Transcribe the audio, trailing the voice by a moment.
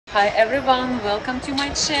Hi everyone, welcome to my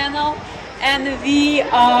channel, and we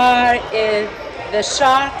are at the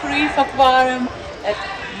Shark Reef Aquarium at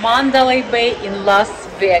Mandalay Bay in Las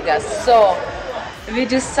Vegas. So we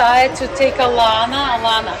decided to take Alana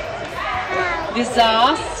with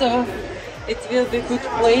us, so it will be a good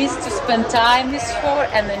place to spend time with her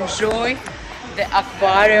and enjoy the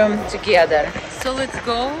aquarium together. So let's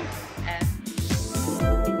go.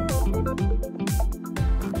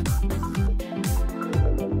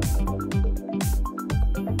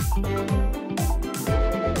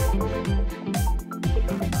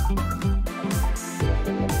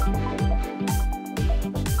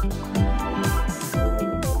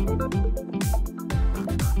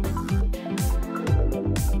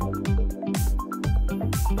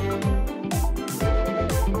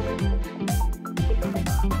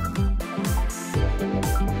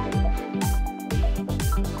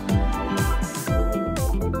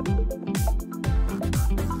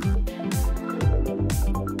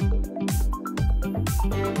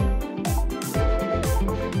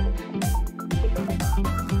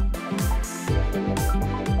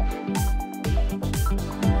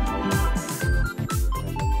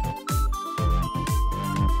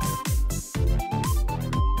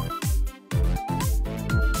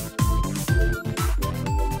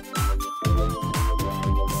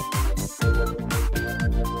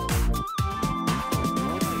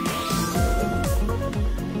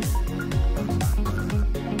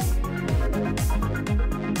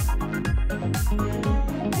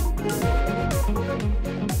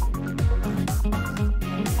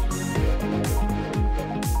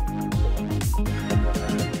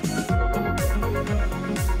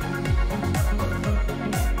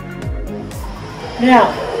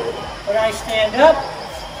 Now, when I stand up,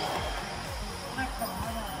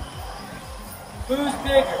 who's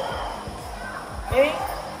bigger? Me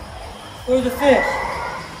or the fish?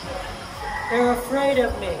 They're afraid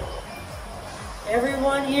of me.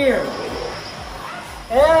 Everyone here,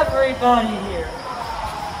 everybody here,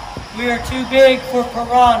 we are too big for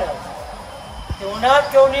piranhas. They will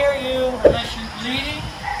not go near you unless you're bleeding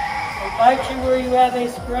or bite you where you have a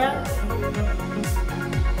scratch.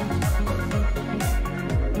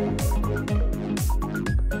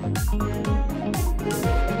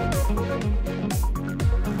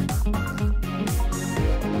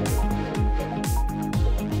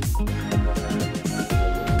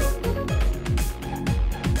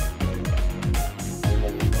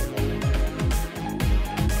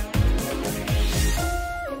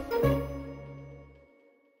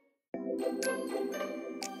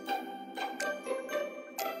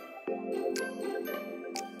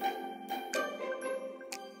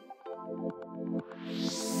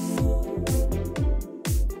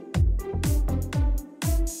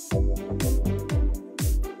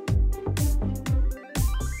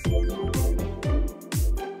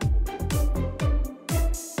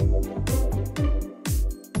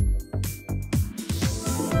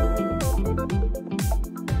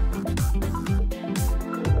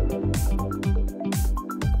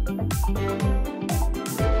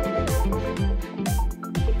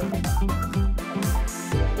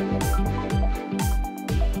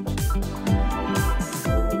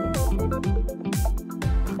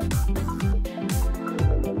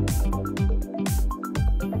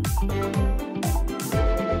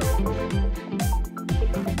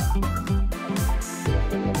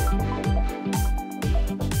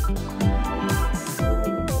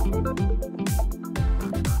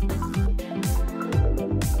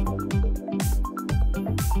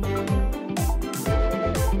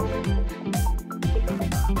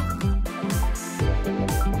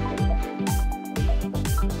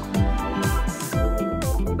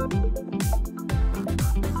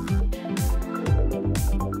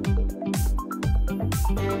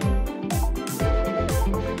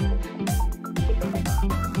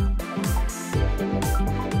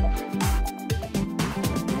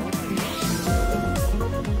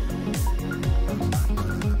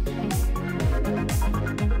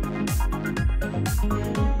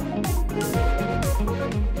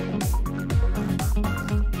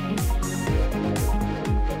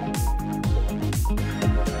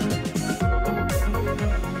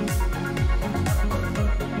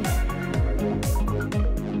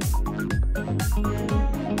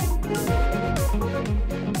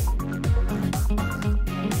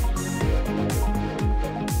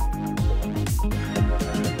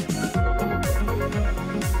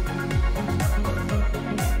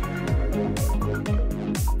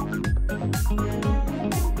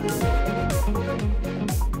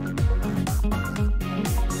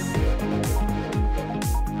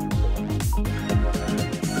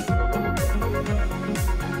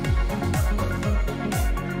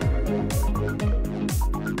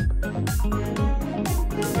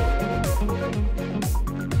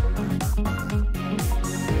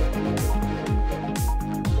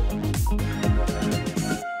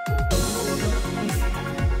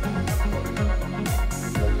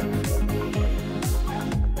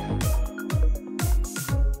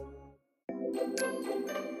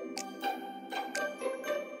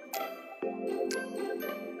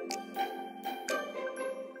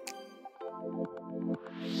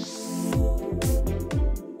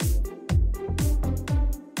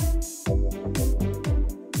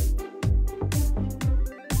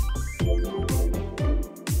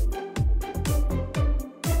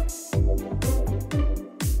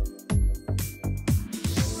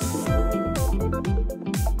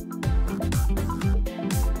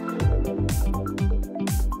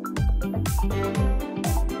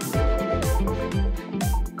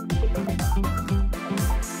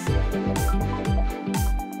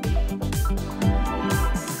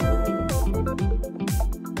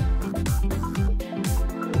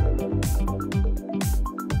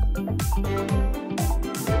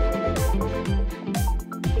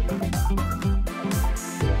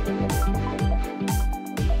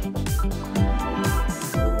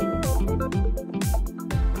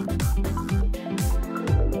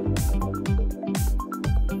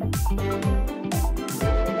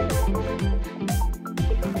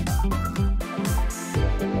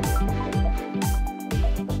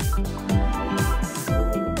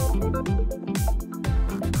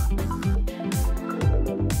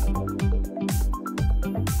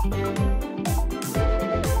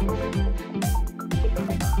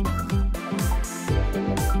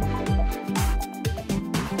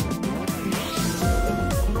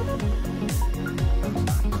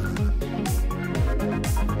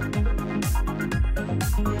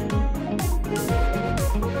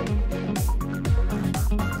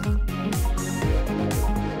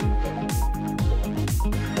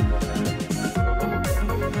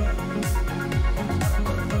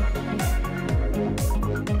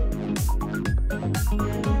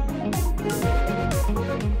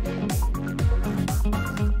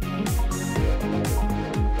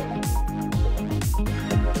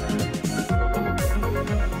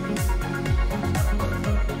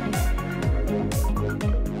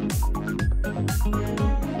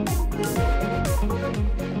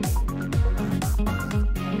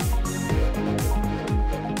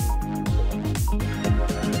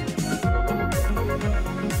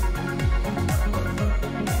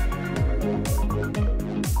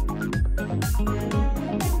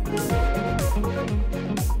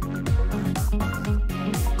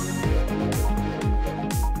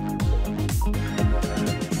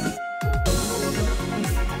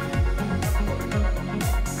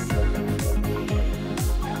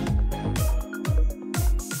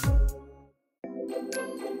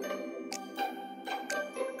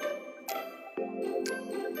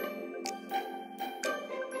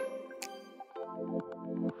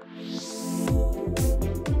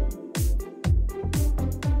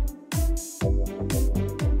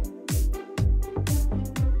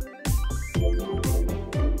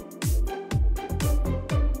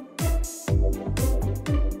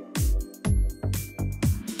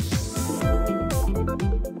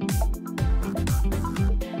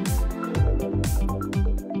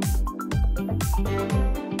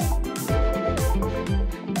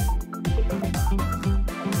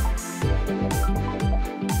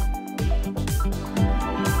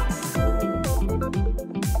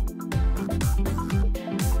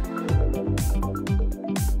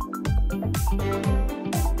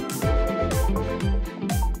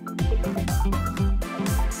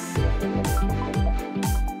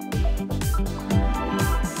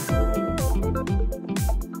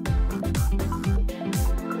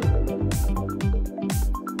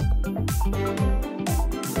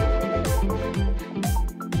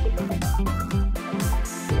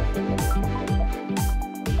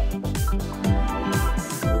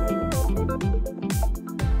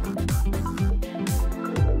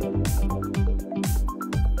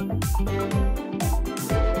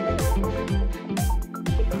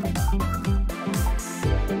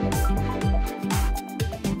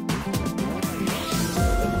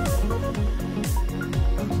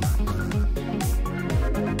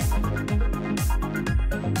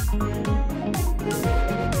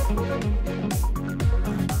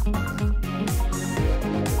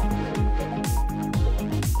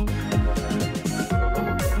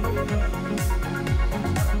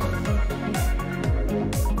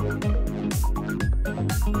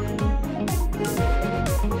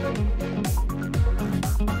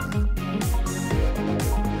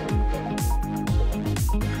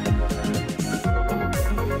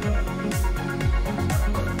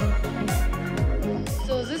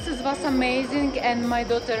 amazing, and my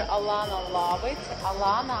daughter Alana love it.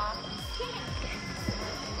 Alana.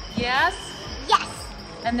 Yes? Yes.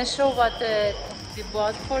 And show what we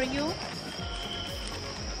bought for you.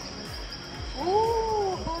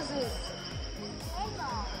 Ooh, who's this?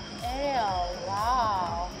 Ariel,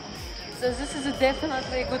 wow. So this is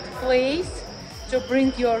definitely a good place to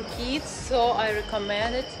bring your kids, so I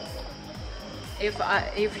recommend it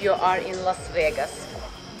if you are in Las Vegas.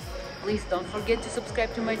 Please don't forget to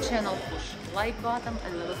subscribe to my channel, push like button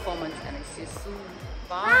and leave a comment, and I see you soon.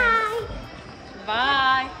 Bye. Bye.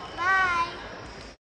 Bye. Bye.